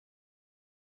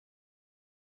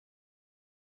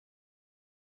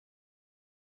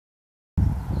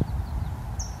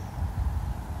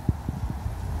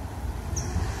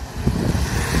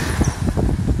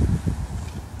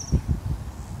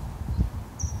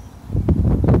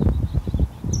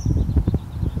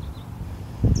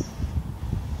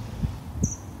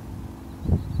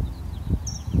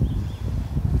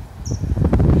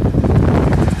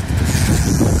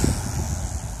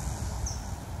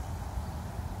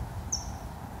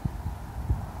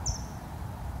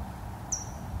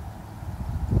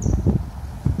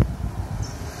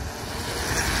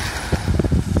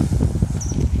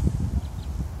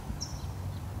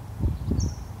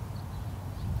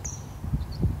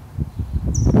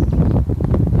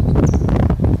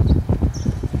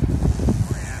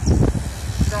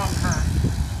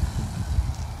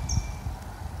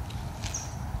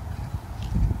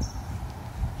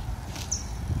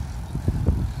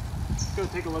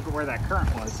look at where that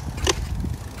current was.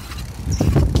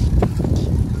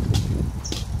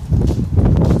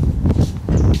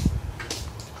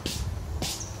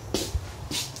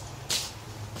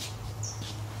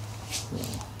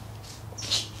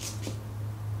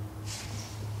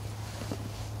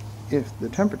 If the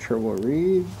temperature will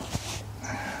read,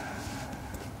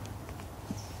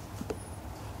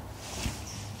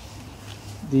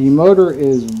 the motor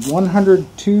is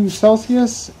 102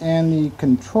 Celsius and the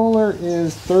controller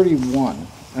is 31.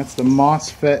 That's the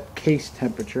MOSFET case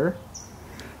temperature.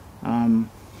 I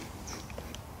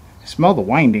smell the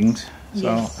windings,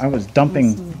 so yes. I was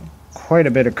dumping quite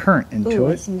a bit of current into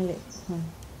it.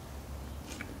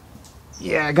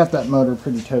 Yeah, I got that motor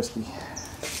pretty toasty.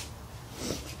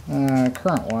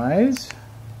 Current-wise,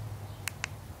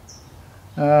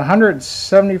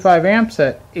 175 amps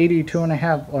at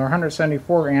 82.5, or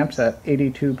 174 amps at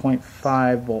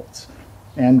 82.5 volts.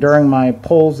 And during my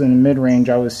pulls in the mid-range,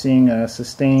 I was seeing a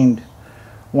sustained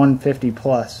 150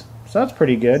 plus. So that's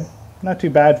pretty good. Not too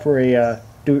bad for a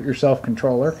do-it-yourself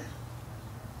controller.